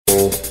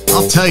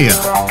I'll tell you,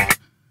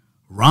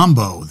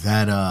 Rombo,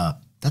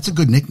 that's a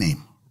good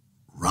nickname.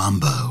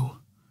 Rombo.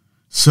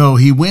 So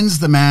he wins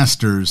the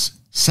Masters,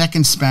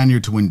 second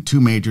Spaniard to win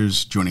 2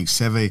 majors, joining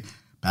Seve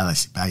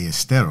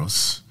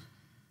Ballesteros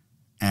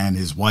and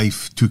his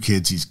wife, 2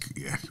 kids. He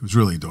was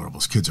really adorable.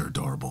 His kids are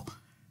adorable.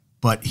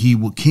 But he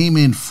came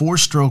in 4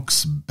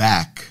 strokes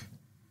back.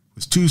 It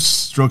was 2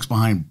 strokes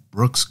behind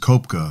Brooks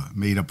Koepka,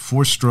 made up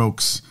 4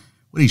 strokes.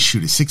 What did he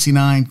shoot? A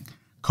 69.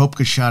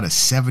 Koepka shot a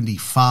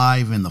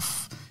 75 in the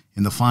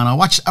final. I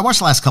watched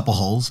the last couple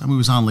holes. I mean, it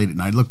was on late at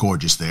night. It looked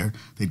gorgeous there.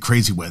 They had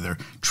crazy weather,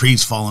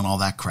 trees falling, all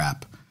that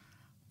crap.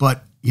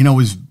 But, you know,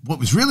 what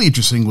was really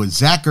interesting was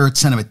Zach Ertz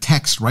sent him a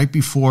text right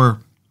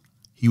before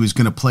he was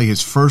going to play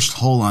his first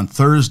hole on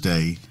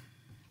Thursday.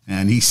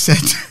 And he said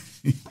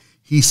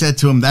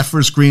to him, that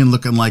first green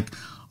looking like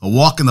a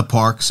walk in the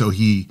park. So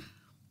he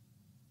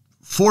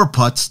 4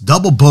 putts,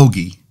 double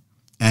bogey.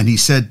 And he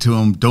said to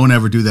him, don't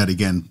ever do that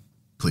again,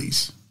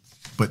 please.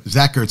 But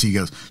Zach Ertz, he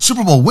goes,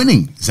 Super Bowl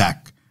winning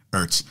Zach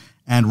Ertz.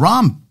 And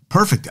Rom,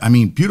 perfect. I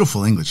mean,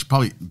 beautiful English.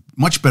 Probably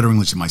much better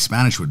English than my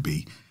Spanish would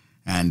be.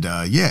 And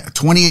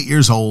 28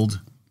 years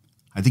old.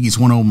 I think he's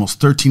won almost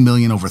 $13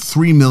 million, over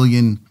 $3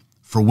 million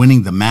for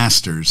winning the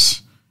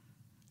Masters.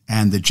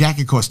 And the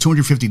jacket costs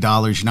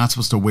 $250. You're not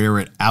supposed to wear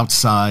it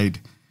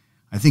outside.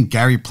 I think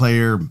Gary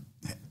Player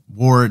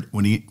wore it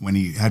when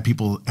he had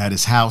people at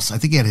his house. I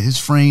think he had his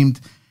framed,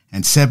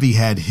 and Sebi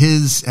had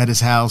his at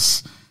his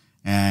house.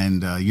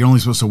 And you're only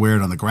supposed to wear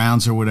it on the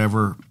grounds or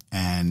whatever.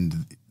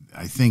 And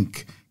I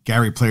think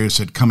Gary Player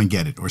said, come and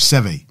get it. Or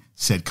Seve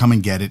said, come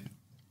and get it.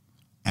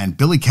 And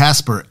Billy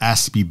Casper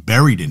asked to be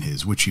buried in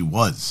his, which he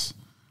was.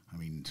 I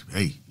mean,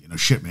 hey,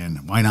 shit, man,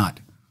 why not?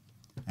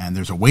 And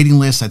there's a waiting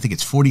list. I think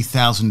it's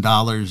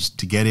 $40,000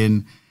 to get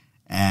in.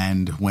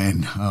 And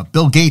when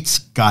Bill Gates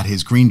got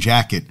his green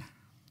jacket,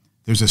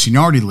 there's a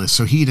seniority list.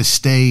 So he had to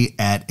stay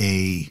at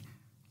a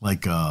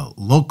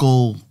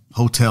local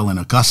hotel in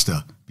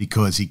Augusta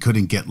because he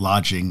couldn't get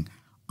lodging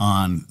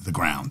on the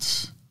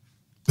grounds.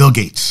 Bill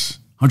Gates,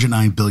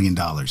 $109 billion,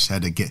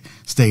 had to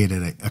stay at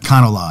a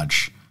Econo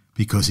Lodge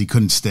because he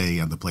couldn't stay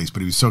on the place,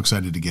 but he was so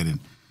excited to get in,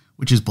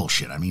 which is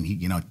bullshit. I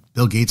mean,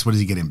 Bill Gates, what does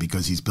he get in?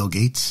 Because he's Bill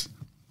Gates?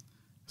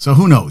 So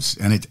who knows?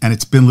 And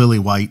it's been Lily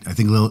White. I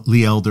think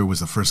Lee Elder was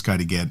the first guy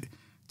to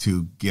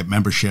get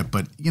membership,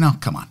 but,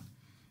 come on.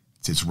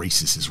 It's as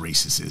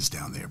racist is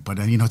down there. But,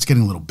 it's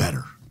getting a little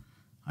better,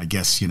 I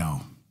guess,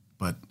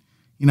 But,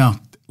 a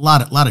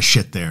lot of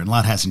shit there, and a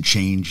lot hasn't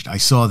changed. I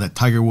saw that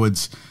Tiger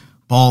Woods'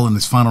 ball in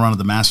this final round of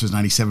the Masters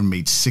 97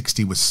 made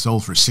 60, was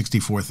sold for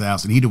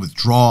 $64,000. He had to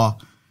withdraw.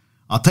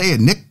 I'll tell you,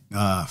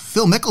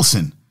 Phil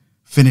Mickelson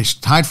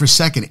finished tied for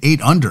second,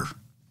 8 under.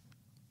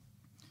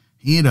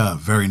 He had a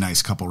very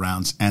nice couple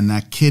rounds, and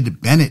that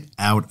kid Bennett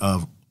out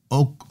of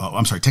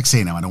Texas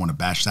A&M. I don't want to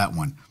bash that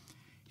one.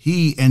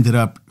 He ended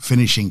up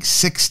finishing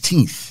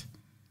 16th,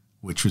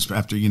 which was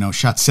after,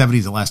 shot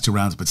 70s the last 2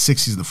 rounds, but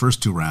 60s in the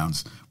first 2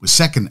 rounds. Was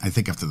second, I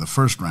think, after the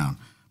first round.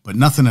 But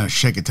nothing to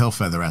shake a tail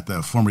feather at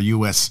the former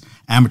U.S.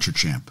 amateur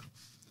champ.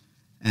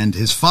 And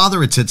his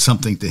father had said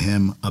something to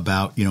him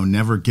about,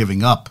 never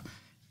giving up.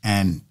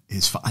 And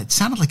it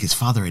sounded like his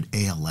father had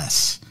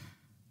ALS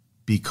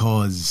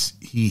because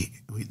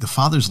the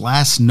father's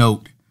last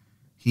note,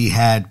 he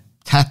had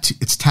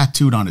it's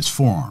tattooed on his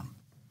forearm.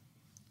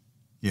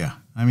 Yeah,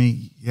 I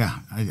mean, yeah,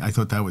 I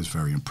thought that was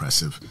very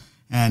impressive.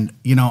 And,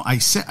 I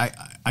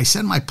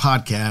sent my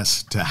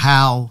podcast to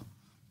Hal,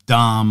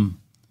 Dom,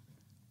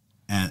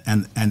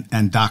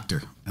 and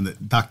Dr.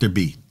 and Dr.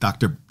 B.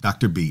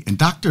 And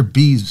Dr.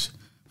 B's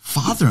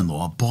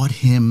father-in-law bought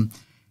him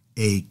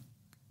a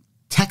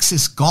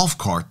Texas golf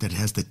cart that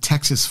has the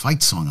Texas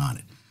fight song on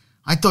it.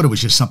 I thought it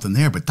was just something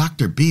there, but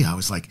Dr. B, I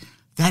was like,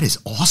 that is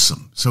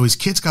awesome. So his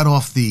kids got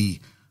off the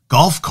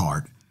golf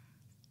cart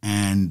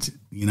and,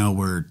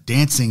 were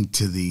dancing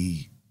to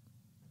the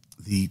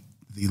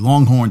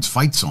Longhorns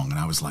fight song. And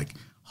I was like,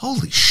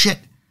 holy shit.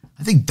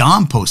 I think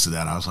Dom posted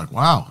that. I was like,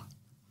 wow.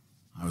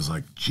 I was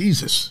like,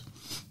 Jesus.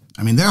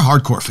 I mean, they're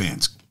hardcore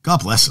fans.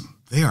 God bless them.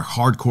 They are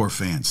hardcore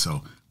fans.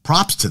 So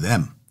props to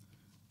them.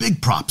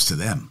 Big props to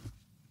them.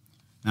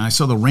 Now, I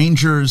saw the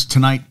Rangers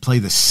tonight play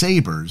the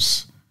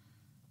Sabres.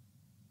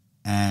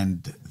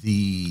 And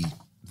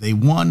they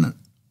won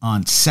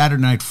on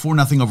Saturday night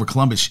 4-0 over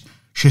Columbus.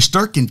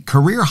 Shesterkin,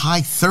 career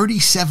high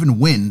 37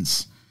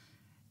 wins.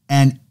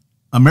 And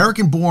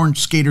American-born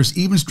skaters'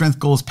 even strength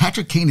goals.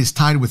 Patrick Kane is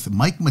tied with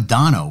Mike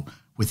Modano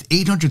with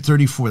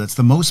 834. That's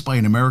the most by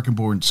an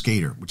American-born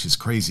skater, which is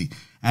crazy.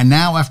 And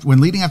now, when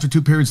leading after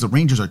 2 periods, the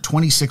Rangers are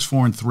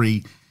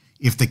 26-4-3.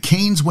 If the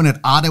Canes win at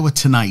Ottawa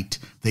tonight,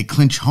 they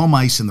clinch home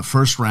ice in the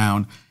first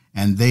round,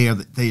 and they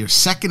are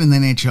second in the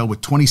NHL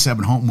with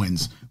 27 home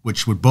wins,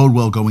 which would bode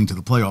well going to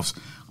the playoffs.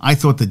 I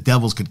thought the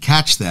Devils could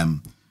catch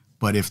them,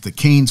 but if the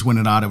Canes win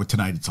at Ottawa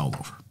tonight, it's all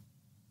over.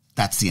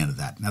 That's the end of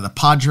that. Now, the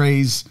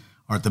Padres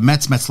are at the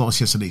Mets. Mets lost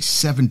yesterday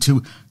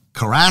 7-2.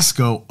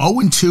 Carrasco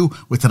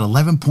 0-2 with an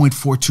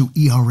 11.42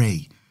 ERA,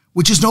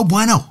 which is no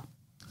bueno.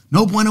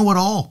 No bueno at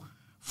all.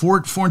 4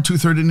 and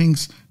 2/3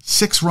 innings,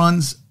 6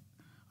 runs,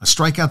 A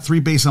strikeout,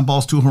 3 base on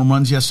balls, 2 home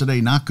runs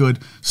yesterday. Not good.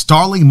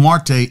 Starling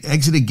Marte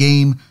exited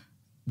game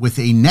with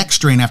a neck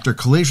strain after a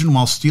collision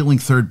while stealing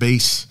third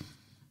base.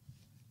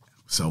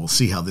 So we'll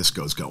see how this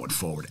goes going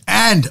forward.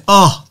 And,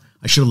 I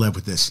should have led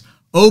with this.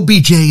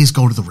 OBJ is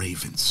going to the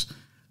Ravens.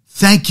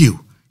 Thank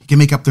you. He can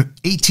make up the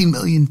 $18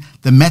 million.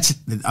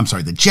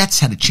 The Jets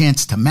had a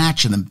chance to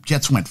match, and the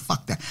Jets went,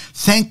 fuck that.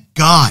 Thank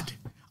God.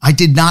 I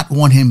did not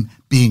want him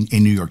being a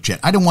New York Jet.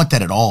 I didn't want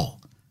that at all.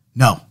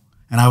 No.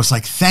 And I was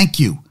like, thank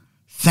you.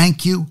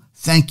 Thank you.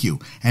 Thank you.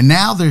 And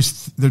now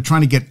they're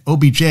trying to get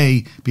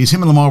OBJ, because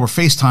him and Lamar were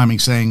FaceTiming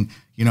saying,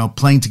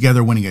 playing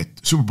together, winning a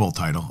Super Bowl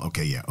title.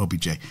 Okay, yeah,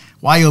 OBJ.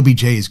 Why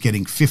OBJ is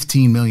getting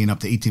 $15 million up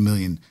to $18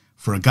 million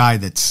for a guy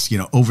that's,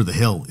 over the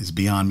hill is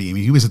beyond me. I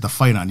mean, he was at the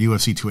fight on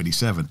UFC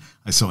 287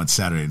 I saw on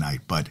Saturday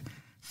night, but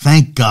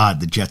thank God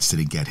the Jets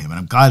didn't get him. And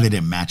I'm glad they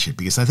didn't match it,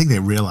 because I think they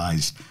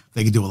realized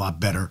they could do a lot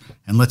better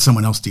and let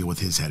someone else deal with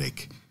his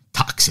headache.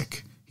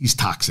 Toxic. He's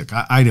toxic.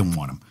 I didn't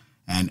want him.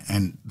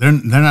 And they're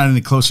not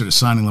any closer to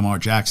signing Lamar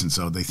Jackson,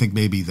 so they think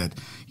maybe that,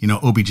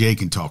 OBJ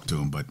can talk to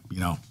him. But,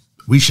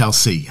 we shall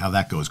see how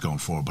that goes going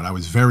forward. But I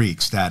was very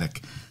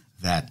ecstatic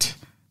that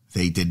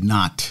they did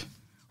not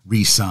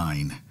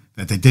sign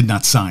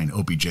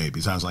OBJ,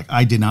 because I was like,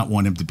 I did not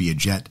want him to be a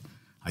Jet.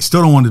 I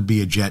still don't want him to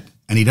be a Jet,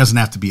 and he doesn't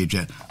have to be a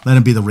Jet. Let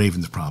him be the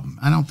Ravens' problem.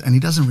 And he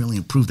doesn't really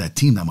improve that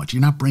team that much.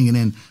 You're not bringing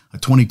in a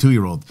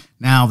 22-year-old.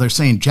 Now, they're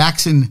saying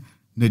Jackson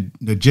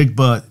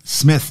Najigba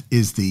Smith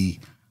is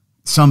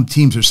some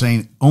teams are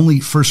saying only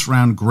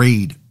first-round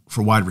grade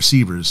for wide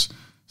receivers.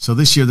 So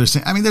this year they're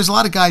saying, there's a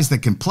lot of guys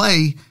that can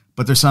play,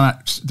 but there's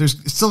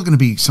still going to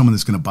be someone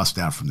that's going to bust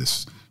out from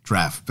this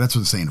draft. That's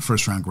what they're saying, a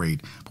first-round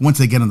grade. But once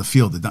they get on the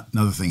field,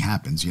 another thing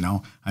happens,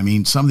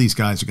 some of these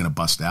guys are going to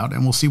bust out,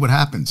 and we'll see what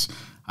happens.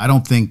 I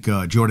don't think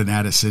Jordan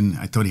Addison,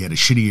 I thought he had a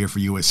shitty year for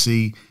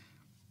USC.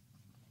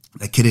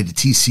 That kid at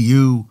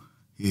TCU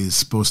is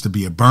supposed to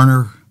be a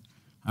burner.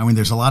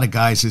 There's a lot of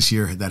guys this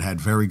year that had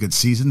very good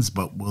seasons,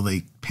 but will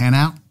they pan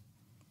out?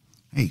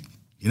 Hey,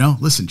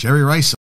 listen, Jerry Rice